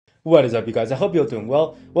What is up, you guys? I hope you're doing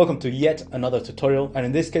well. Welcome to yet another tutorial, and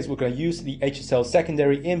in this case we're going to use the HSL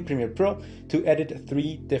Secondary in Premiere Pro to edit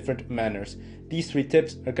 3 different manners. These 3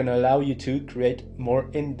 tips are going to allow you to create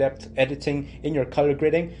more in-depth editing in your color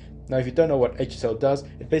grading. Now, if you don't know what HSL does,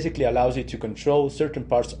 it basically allows you to control certain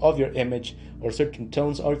parts of your image or certain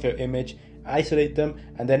tones of your image, isolate them,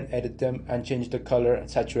 and then edit them and change the color,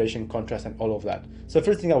 saturation, contrast, and all of that. So the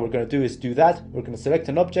first thing that we're going to do is do that. We're going to select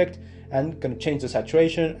an object and going to change the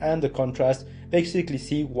saturation and the contrast, basically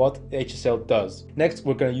see what HSL does. Next,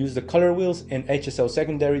 we're going to use the color wheels in HSL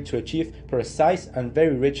Secondary to achieve precise and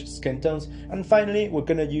very rich skin tones. And finally, we're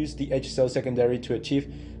going to use the HSL Secondary to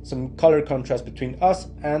achieve some color contrast between us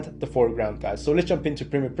and the foreground, guys. So let's jump into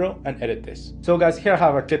Premiere Pro and edit this. So guys, here I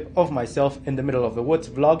have a clip of myself in the middle of the woods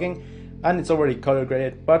vlogging, and it's already color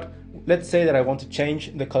graded, but let's say that I want to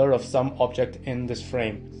change the color of some object in this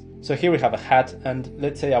frame. So here we have a hat, and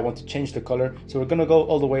let's say I want to change the color. So we're gonna go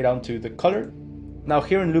all the way down to the color. Now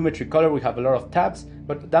here in Lumetri Color we have a lot of tabs,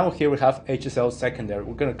 but down here we have HSL Secondary.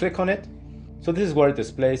 We're gonna click on it. So this is where it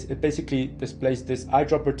displays. It basically displays this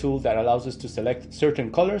eyedropper tool that allows us to select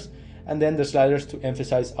certain colors, and then the sliders to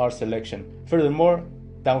emphasize our selection. Furthermore,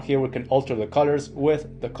 down here we can alter the colors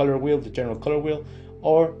with the color wheel, the general color wheel,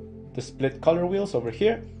 or the split color wheels over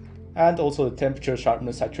here, and also the temperature,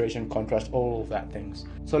 sharpness, saturation, contrast, all of that things.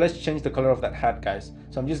 So let's change the color of that hat, guys.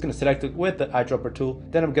 So I'm just going to select it with the eyedropper tool.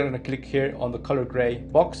 Then I'm going to click here on the color gray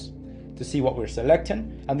box to see what we're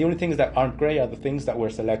selecting. And the only things that aren't gray are the things that we're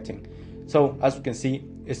selecting. So as we can see,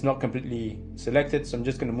 it's not completely selected. So I'm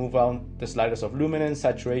just going to move on the sliders of luminance,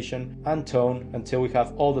 saturation, and tone until we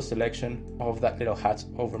have all the selection of that little hat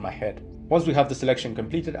over my head. Once we have the selection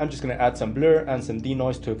completed, I'm just going to add some blur and some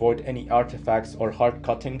denoise to avoid any artifacts or hard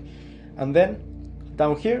cutting. And then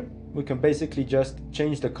down here, we can basically just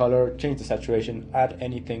change the color, change the saturation, add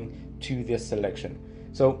anything to this selection.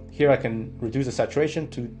 So here I can reduce the saturation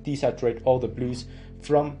to desaturate all the blues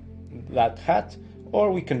from that hat,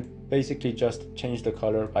 or we can basically just change the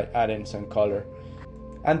color by adding some color.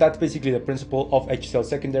 And that's basically the principle of HSL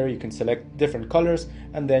Secondary. You can select different colors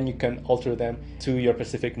and then you can alter them to your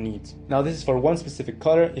specific needs. Now this is for one specific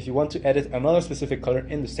color. If you want to edit another specific color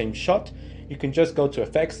in the same shot, you can just go to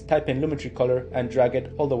Effects, type in Lumetri Color, and drag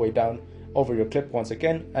it all the way down over your clip once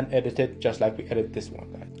again and edit it just like we edit this one.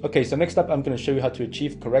 Okay, so next up I'm going to show you how to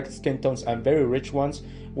achieve correct skin tones and very rich ones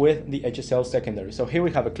with the HSL Secondary. So here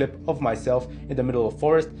we have a clip of myself in the middle of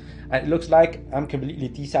forest, and it looks like I'm completely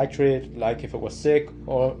desaturated, like if I was sick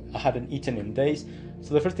or I hadn't eaten in days.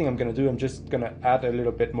 So the first thing I'm going to do, I'm just going to add a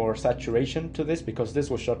little bit more saturation to this because this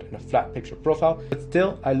was shot in a flat picture profile, but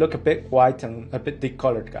still I look a bit white and a bit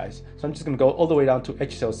decolored, guys. So I'm just going to go all the way down to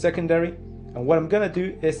HSL Secondary. And what I'm going to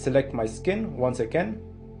do is select my skin once again.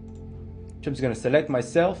 So I'm just going to select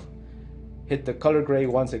myself, hit the color gray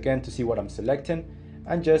once again to see what I'm selecting,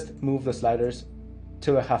 and just move the sliders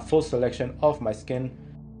till I have full selection of my skin.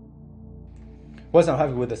 Once I'm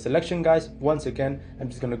happy with the selection, guys, once again, I'm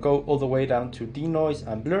just going to go all the way down to denoise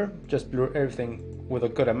and blur, just blur everything with a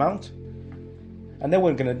good amount. And then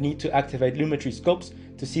we're going to need to activate Lumetri Scopes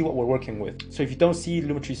to see what we're working with. So if you don't see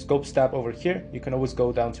Lumetri Scopes tab over here, you can always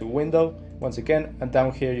go down to Window once again, and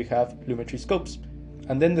down here you have Lumetri Scopes.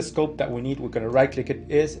 And then the scope that we need, we're going to right click it,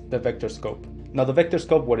 is the vector scope. Now the vector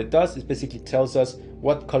scope, what it does is basically tells us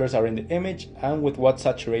what colors are in the image and with what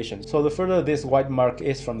saturation. So the further this white mark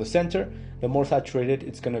is from the center, the more saturated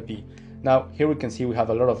it's going to be. Now here we can see we have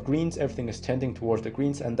a lot of greens, everything is tending towards the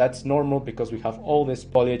greens, and that's normal because we have all this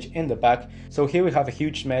foliage in the back. So here we have a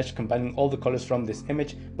huge mesh combining all the colors from this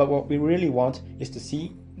image, but what we really want is to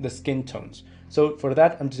see the skin tones. So for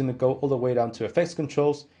that, I'm just going to go all the way down to Effects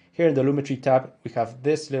Controls. Here in the Lumetri tab, we have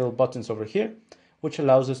this little buttons over here, which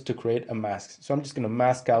allows us to create a mask. So I'm just going to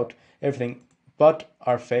mask out everything but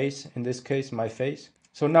our face, in this case my face.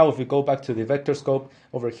 So now if we go back to the vector scope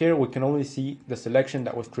over here, we can only see the selection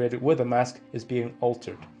that was created with the mask is being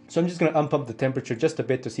altered. So I'm just going to amp up the temperature just a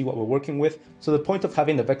bit to see what we're working with. So the point of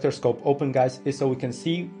having the vector scope open, guys, is so we can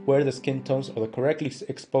see where the skin tones or the correctly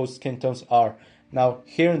exposed skin tones are. Now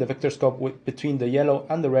here in the vector scope, between the yellow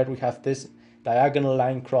and the red, we have this diagonal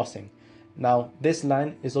line crossing. Now this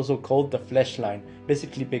line is also called the flesh line,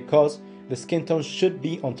 basically because the skin tones should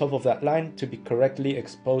be on top of that line to be correctly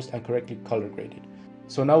exposed and correctly color graded.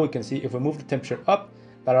 So now we can see if we move the temperature up,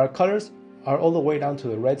 that our colors are all the way down to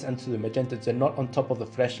the reds and to the magentas. They're not on top of the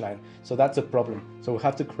flesh line. So that's a problem. So we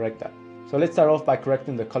have to correct that. So let's start off by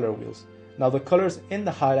correcting the color wheels. Now the colors in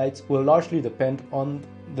the highlights will largely depend on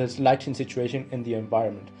the lighting situation in the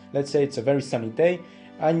environment. Let's say it's a very sunny day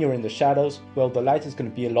and you're in the shadows. Well, the light is going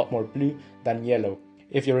to be a lot more blue than yellow.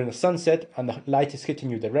 If you're in a sunset and the light is hitting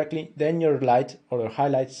you directly, then your light or your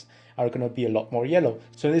highlights are going to be a lot more yellow.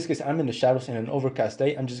 So in this case, I'm in the shadows in an overcast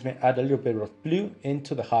day. I'm just going to add a little bit of blue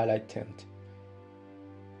into the highlight tint.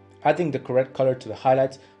 Adding the correct color to the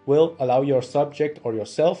highlights will allow your subject, or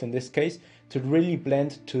yourself in this case, to really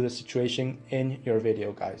blend to the situation in your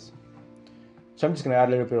video, guys. So I'm just going to add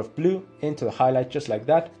a little bit of blue into the highlight just like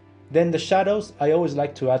that. Then the shadows, I always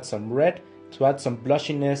like to add some red to add some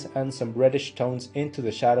blushiness and some reddish tones into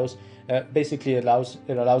the shadows. Basically it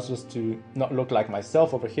allows us to not look like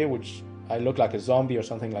myself over here, which I look like a zombie or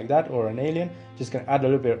something like that, or an alien. Just gonna add a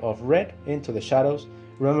little bit of red into the shadows.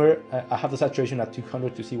 Remember, I have the saturation at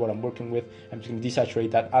 200 to see what I'm working with. I'm just going to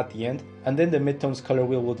desaturate that at the end. And then the midtones color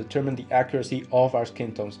wheel will determine the accuracy of our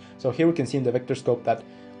skin tones. So here we can see in the vector scope that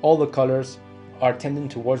all the colors are tending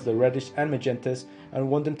towards the reddish and magentas, and we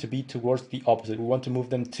want them to be towards the opposite. We want to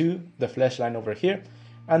move them to the flesh line over here.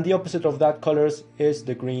 And the opposite of that colors is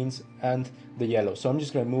the greens and the yellow. So I'm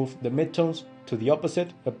just going to move the midtones to the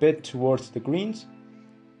opposite, a bit towards the greens,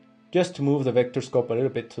 just to move the vector scope a little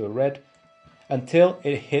bit to the red, until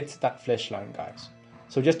it hits that flesh line, guys.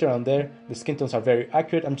 So just around there, the skin tones are very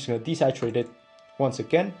accurate. I'm just going to desaturate it once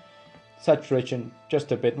again, saturation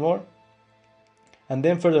just a bit more, and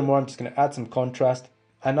then furthermore I'm just going to add some contrast.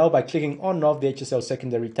 And now by clicking on and off the HSL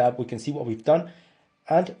Secondary tab, we can see what we've done,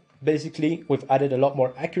 and basically we've added a lot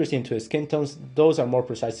more accuracy into the skin tones. Those are more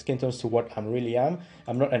precise skin tones to what I really am.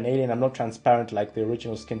 I'm not an alien, I'm not transparent like the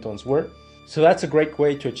original skin tones were. So that's a great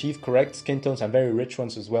way to achieve correct skin tones and very rich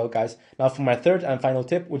ones as well, guys. Now for my third and final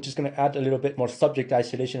tip, we're just going to add a little bit more subject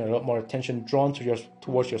isolation, a lot more attention drawn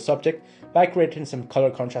towards your subject by creating some color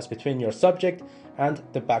contrast between your subject and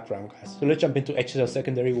the background, guys. So let's jump into HSL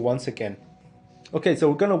Secondary once again. Okay, so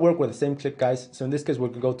we're going to work with the same clip, guys. So in this case, we're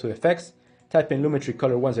going to go to Effects, type in Lumetri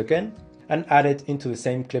Color once again, and add it into the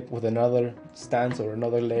same clip with another stance or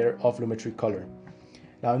another layer of Lumetri Color.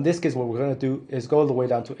 Now in this case, what we're going to do is go all the way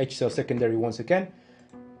down to HSL Secondary once again.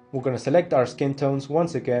 We're going to select our skin tones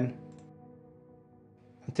once again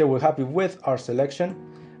until we're happy with our selection.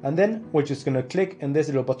 And then we're just going to click in this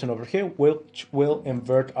little button over here, which will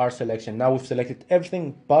invert our selection. Now we've selected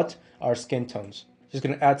everything but our skin tones. Just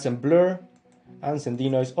going to add some blur and some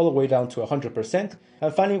denoise all the way down to 100%.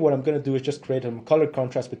 And finally, what I'm going to do is just create a color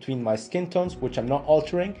contrast between my skin tones, which I'm not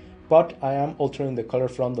altering, but I am altering the color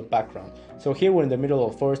from the background. So here we're in the middle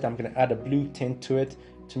of the forest. I'm going to add a blue tint to it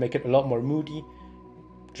to make it a lot more moody,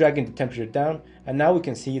 dragging the temperature down. And now we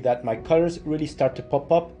can see that my colors really start to pop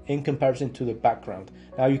up in comparison to the background.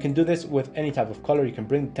 Now you can do this with any type of color. You can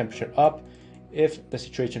bring the temperature up if the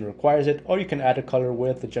situation requires it, or you can add a color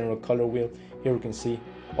with the general color wheel. Here we can see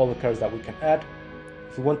all the colors that we can add.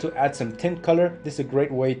 If we want to add some tint color, this is a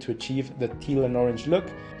great way to achieve the teal and orange look.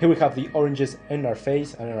 Here we have the oranges in our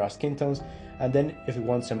face and in our skin tones. And then if we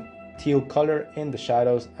want some teal color in the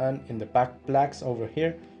shadows and in the back blacks over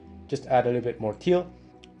here, just add a little bit more teal.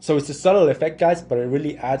 So it's a subtle effect, guys, but it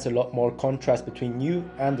really adds a lot more contrast between you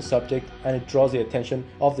and the subject, and it draws the attention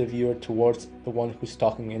of the viewer towards the one who's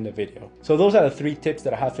talking in the video. So those are the 3 tips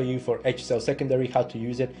that I have for you for HSL Secondary, how to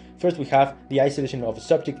use it. First, we have the isolation of a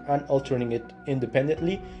subject and altering it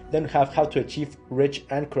independently. Then we have how to achieve rich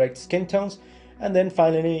and correct skin tones. And then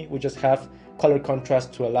finally, we just have color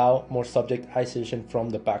contrast to allow more subject isolation from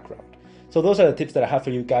the background. So those are the tips that I have for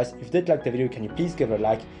you guys. If you did like the video, can you please give it a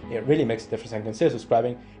like? It really makes a difference, and consider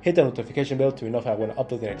subscribing. Hit the notification bell to know if I want to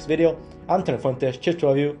upload the next video. I'm Fuentes. Cheers to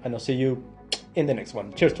all of you, and I'll see you in the next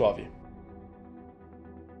one. Cheers to all of you.